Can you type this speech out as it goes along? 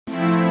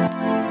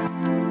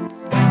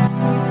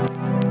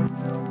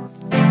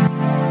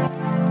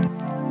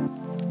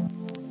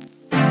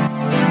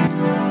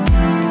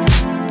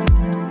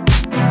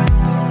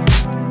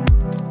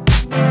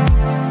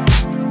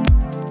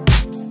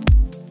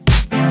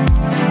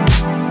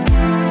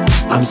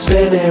I'm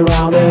spinning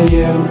round the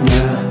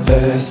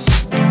universe.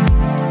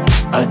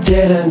 I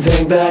didn't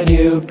think that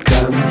you'd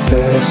come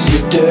first. You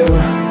do,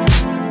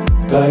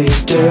 but you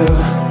do,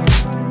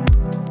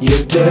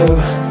 you do,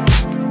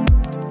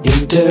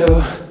 you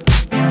do.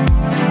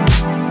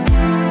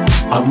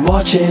 I'm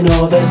watching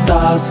all the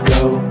stars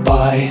go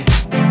by,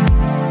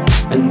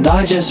 and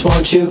I just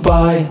want you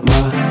by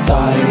my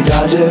side.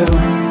 I do,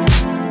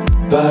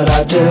 but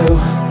I do,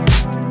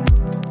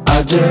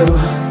 I do,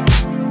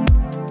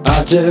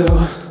 I do.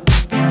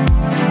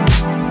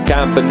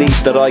 Can't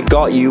believe that I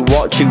got you.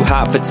 Watch you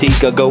have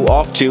fatigue, I go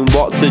off tune.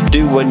 What to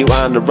do when you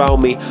aren't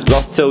around me?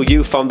 Lost till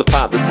you found the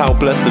part that's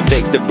helpless and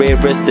fixed the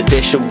rarest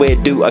edition. Where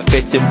do I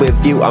fit in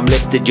with you? I'm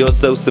lifted, you're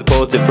so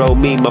supportive. Roll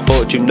me my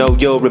fortune, know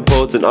you're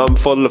important. I'm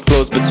full of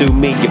flaws, but to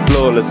me you're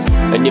flawless.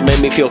 And you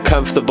make me feel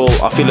comfortable.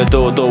 I feel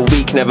adored all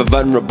week, never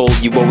vulnerable.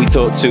 You always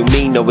talk to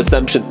me, no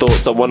assumption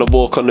thoughts. I wanna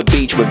walk on the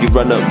beach with you,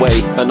 run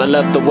away. And I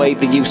love the way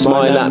that you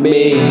smile at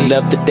me.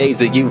 Love the days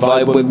that you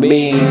vibe with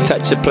me.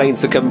 Touch the plane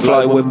to come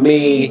fly with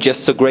me.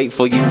 Just so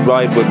grateful you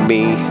ride with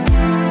me.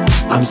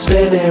 I'm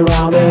spinning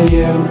round the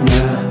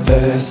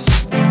universe.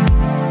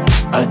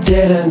 I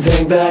didn't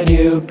think that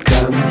you'd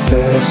come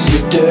first. You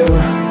do,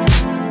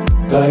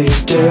 but you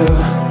do,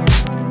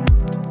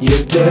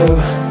 you do,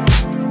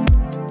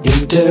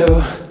 you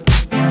do.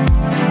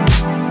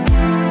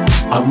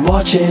 I'm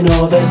watching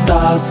all the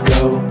stars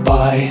go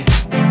by,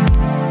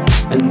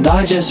 and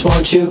I just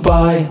want you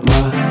by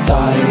my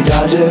side.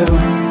 I do,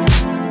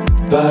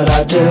 but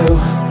I do,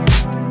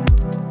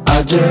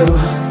 I do,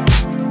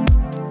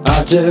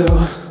 I do.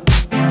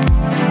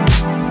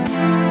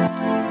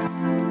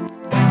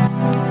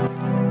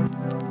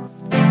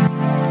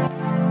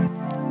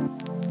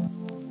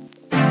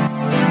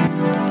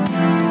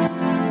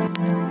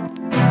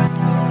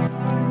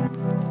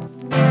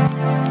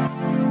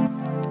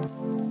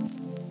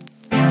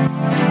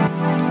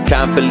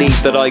 Can't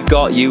believe that I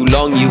got you.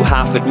 Long you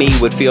half at me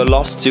would feel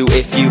lost too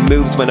if you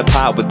moved when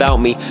apart without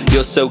me.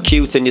 You're so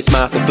cute and you're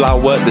smart, a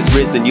flower that's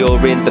risen.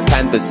 You're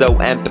independent, so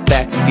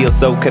empathetic, feel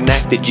so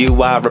connected.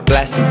 You are a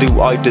blessing, do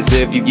I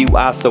deserve you? You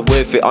are so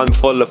worth it. I'm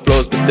full of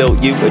flaws but still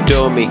you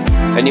adore me.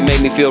 And you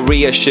make me feel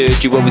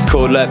reassured. You always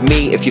call up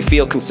me if you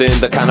feel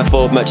concerned. I can't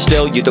afford much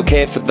still, you don't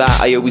care for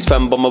that. I always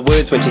fumble my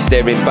words when she's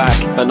staring back.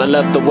 And I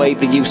love the way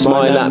that you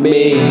smile at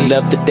me.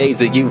 Love the days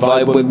that you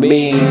vibe with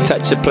me.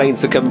 Touch the plane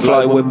to come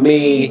fly with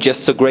me.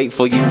 Just so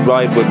grateful you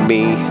ride with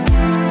me.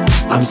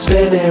 I'm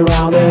spinning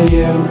round the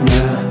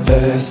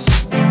universe.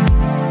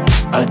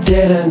 I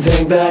didn't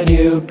think that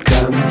you'd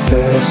come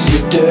first.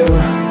 You do,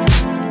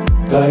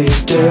 but you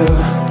do,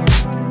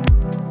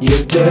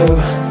 you do,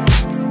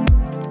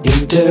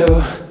 you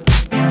do.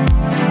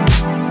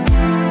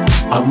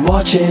 I'm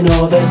watching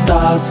all the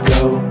stars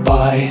go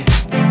by,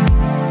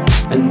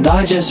 and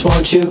I just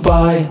want you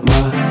by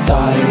my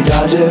side.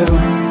 I do,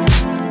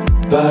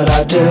 but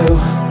I do,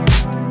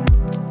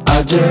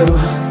 I do,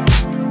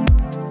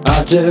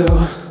 I do,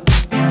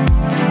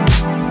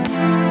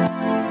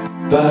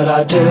 but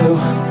I do,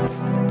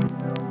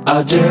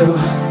 I do,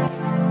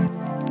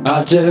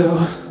 I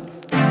do.